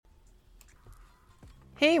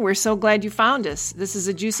Hey, we're so glad you found us. This is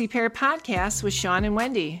a Juicy Pear podcast with Sean and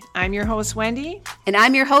Wendy. I'm your host, Wendy. And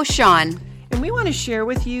I'm your host, Sean. And we want to share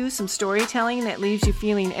with you some storytelling that leaves you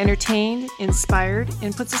feeling entertained, inspired,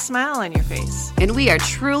 and puts a smile on your face. And we are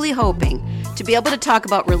truly hoping to be able to talk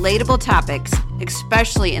about relatable topics,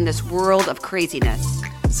 especially in this world of craziness.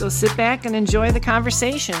 So sit back and enjoy the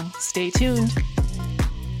conversation. Stay tuned.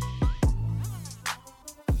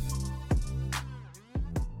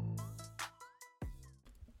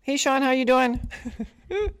 Hey, Sean, how you doing?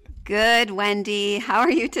 Good, Wendy. How are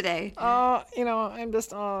you today? I'm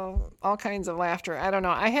just all kinds of laughter. I don't know.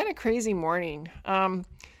 I had a crazy morning. Do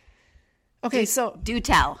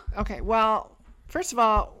tell. Okay, well, first of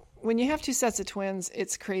all, when you have two sets of twins,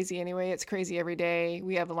 it's crazy anyway. It's crazy every day.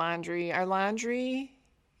 We have laundry. Our laundry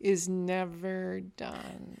is never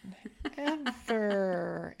done.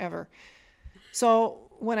 Ever. So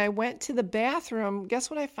when I went to the bathroom, guess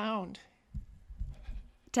what I found?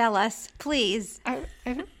 Tell us, please. I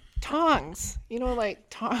tongs. Like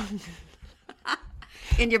tongs.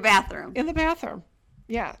 In your bathroom. In the bathroom.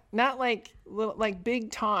 Yeah. Not like little, like big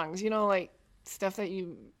tongs, like stuff that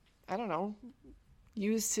you, I don't know,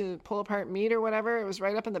 use to pull apart meat or whatever. It was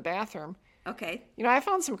right up in the bathroom. Okay. I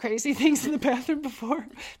found some crazy things in the bathroom before.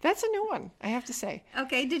 That's a new one, I have to say.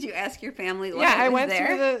 Okay. Did you ask your family what I was went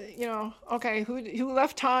there? through who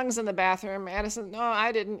left tongs in the bathroom? Addison, no,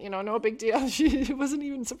 I didn't, no big deal. It wasn't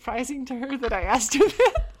even surprising to her that I asked her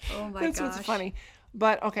that. Oh my That's gosh. what's funny.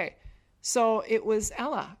 But okay, so it was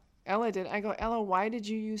Ella. Ella did. I go, Ella, why did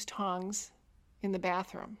you use tongs in the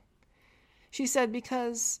bathroom? She said,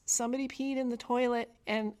 because somebody peed in the toilet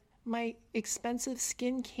and my expensive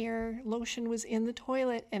skincare lotion was in the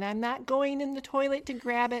toilet and I'm not going in the toilet to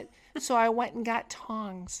grab it. So I went and got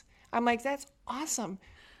tongs. I'm like, that's awesome.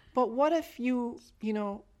 But what if you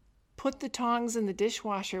put the tongs in the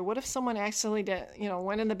dishwasher? What if someone actually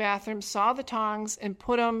went in the bathroom, saw the tongs and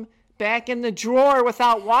put them back in the drawer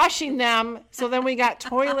without washing them? So then we got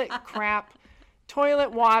toilet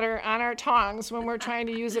water on our tongs when we're trying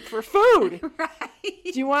to use it for food. Right.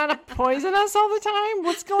 Do you want to poison us all the time?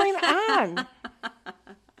 What's going on?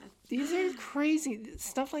 These are crazy.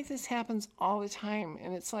 Stuff like this happens all the time.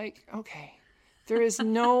 And it's like, okay, there is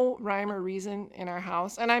no rhyme or reason in our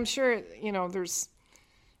house. And I'm sure,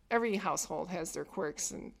 every household has their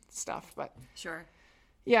quirks and stuff. But Sure.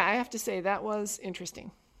 Yeah, I have to say that was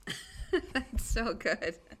interesting. That's so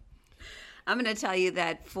good. I'm going to tell you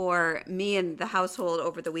that for me and the household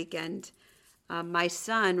over the weekend, my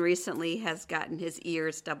son recently has gotten his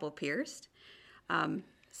ears double pierced.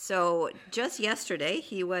 So just yesterday,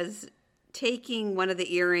 he was taking one of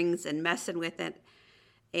the earrings and messing with it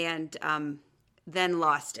and then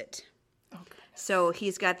lost it. Oh, so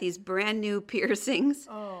he's got these brand new piercings,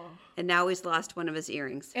 Oh. and now he's lost one of his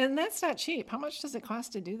earrings. And that's not cheap. How much does it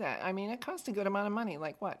cost to do that? I mean, it costs a good amount of money,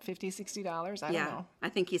 like what, $50, $60? I don't know. I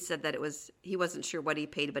think he said that he wasn't sure what he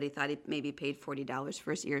paid, but he thought he maybe paid $40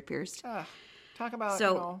 for his ear pierced. Talk about,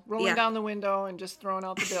 rolling yeah. down the window and just throwing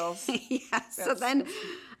out the bills. Yeah, so then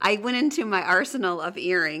I went into my arsenal of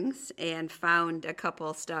earrings and found a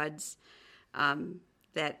couple studs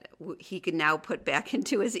that he can now put back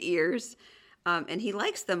into his ears. And he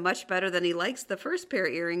likes them much better than he likes the first pair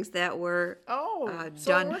of earrings that were so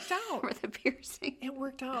done it worked out. for the piercing. It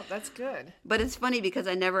worked out. That's good. But it's funny because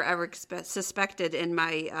I never ever suspected in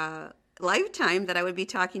my lifetime that I would be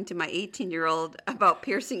talking to my 18-year-old about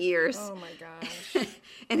piercing ears. Oh my gosh.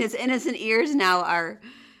 And his innocent ears now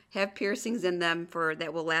have piercings in them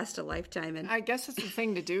that will last a lifetime. And I guess it's the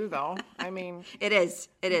thing to do, though. I mean, it is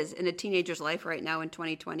in a teenager's life right now in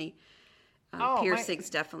 2020. Piercings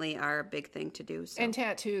definitely are a big thing to do. So. And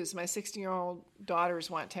tattoos. My 16-year-old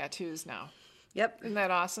daughters want tattoos now. Yep. Isn't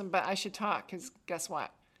that awesome? But I should talk because guess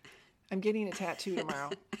what? I'm getting a tattoo tomorrow.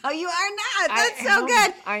 Oh, you are not? That's so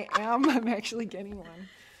good. I am. I'm actually getting one.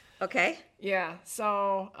 Okay. Yeah.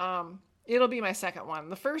 So it'll be my second one.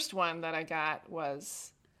 The first one that I got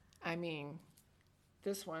was,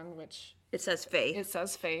 this one, which... It says Faith. It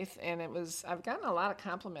says Faith, and I've gotten a lot of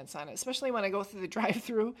compliments on it, especially when I go through the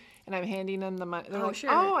drive-thru and I'm handing them the money. They're like, sure.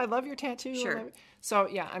 Oh, I love your tattoo. Sure. So,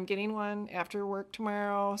 yeah, I'm getting one after work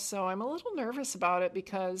tomorrow. So I'm a little nervous about it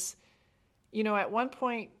because, at one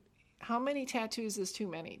point, how many tattoos is too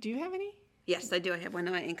many? Do you have any? Yes, I do. I have one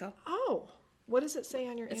on my ankle. Oh, what does it say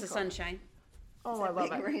on your ankle? It's a sunshine. Oh, I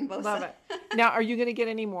love it. Rainbow love sun. it. Now, are you going to get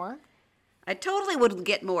any more? I totally would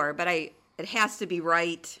get more, but it has to be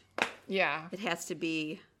right. Yeah. It has to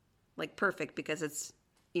be like perfect because it's,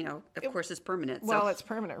 of course it's permanent. Well, it's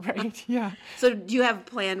permanent, right? Yeah. So do you have a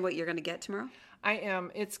plan what you're going to get tomorrow? I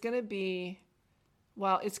am. It's going to be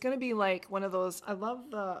Well, it's going to be like one of those. I love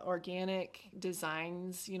the organic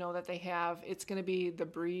designs, that they have. It's going to be the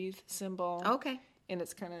breathe symbol. Okay. And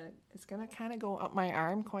it's going to kind of go up my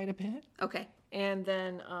arm quite a bit. Okay. And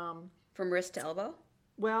then from wrist to elbow?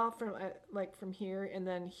 Well, from here, and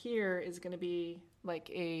then here is going to be like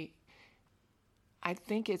I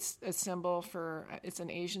think it's a symbol it's an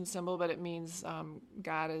Asian symbol, but it means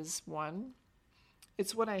God is one.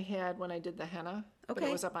 It's what I had when I did the henna, but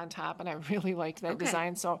it was up on top, and I really liked that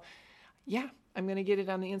design. So, yeah, I'm going to get it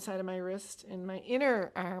on the inside of my wrist and my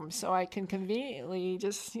inner arm so I can conveniently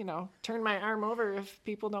just, turn my arm over if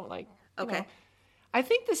people don't like, I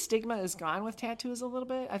think the stigma is gone with tattoos a little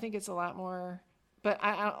bit. I think it's a lot more, but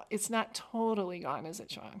it's not totally gone, is it,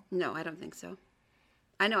 Sean? No, I don't think so.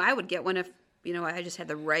 I know I would get one if, I just had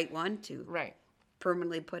the right one to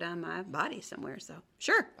permanently put on my body somewhere. So,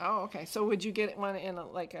 sure. Oh, okay. So would you get one in a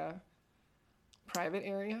private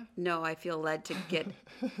area? No, I feel led to get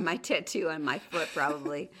my tattoo on my foot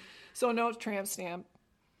probably. So no tramp stamp?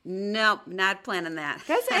 Nope, not planning that.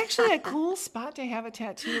 That's actually a cool spot to have a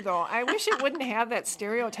tattoo, though. I wish it wouldn't have that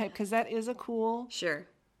stereotype, because that is a cool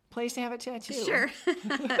place to have a tattoo. Sure.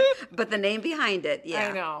 But the name behind it,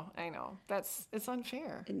 yeah. I know. It's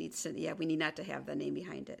unfair. It needs to, we need not to have the name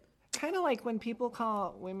behind it. Kind of like when people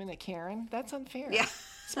call women a Karen. That's unfair. Yeah.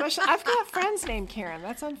 Especially, I've got friends named Karen.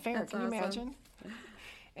 That's unfair. That's Can awesome. you imagine?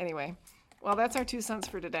 Anyway, well, that's our 2 cents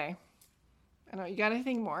for today. I know. You got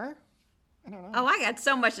anything more? I don't know. Oh, I got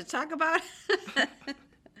so much to talk about.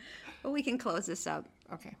 Well, we can close this up.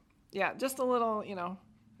 Okay. Yeah, just a little,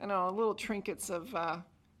 little trinkets of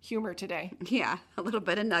humor today. Yeah, a little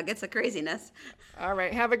bit of nuggets of craziness. All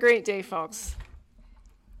right. Have a great day, folks.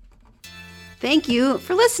 Thank you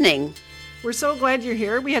for listening. We're so glad you're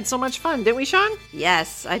here. We had so much fun, didn't we, Sean?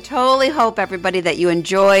 Yes, I totally hope, everybody, that you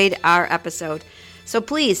enjoyed our episode. So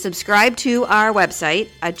please subscribe to our website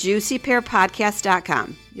at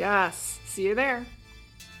juicypearpodcast.com. Yes. See you there.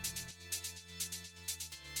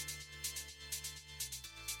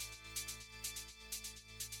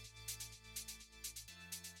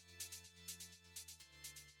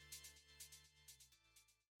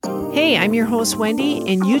 Hey, I'm your host, Wendy,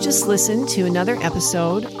 and you just listened to another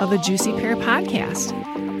episode of the Juicy Pear Podcast.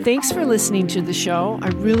 Thanks for listening to the show. I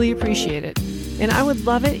really appreciate it. And I would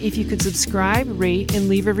love it if you could subscribe, rate, and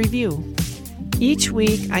leave a review. Each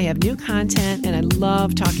week, I have new content, and I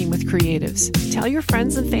love talking with creatives. Tell your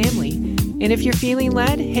friends and family. And if you're feeling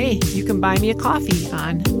led, hey, you can buy me a coffee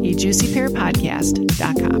on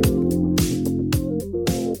ajuicypearpodcast.com.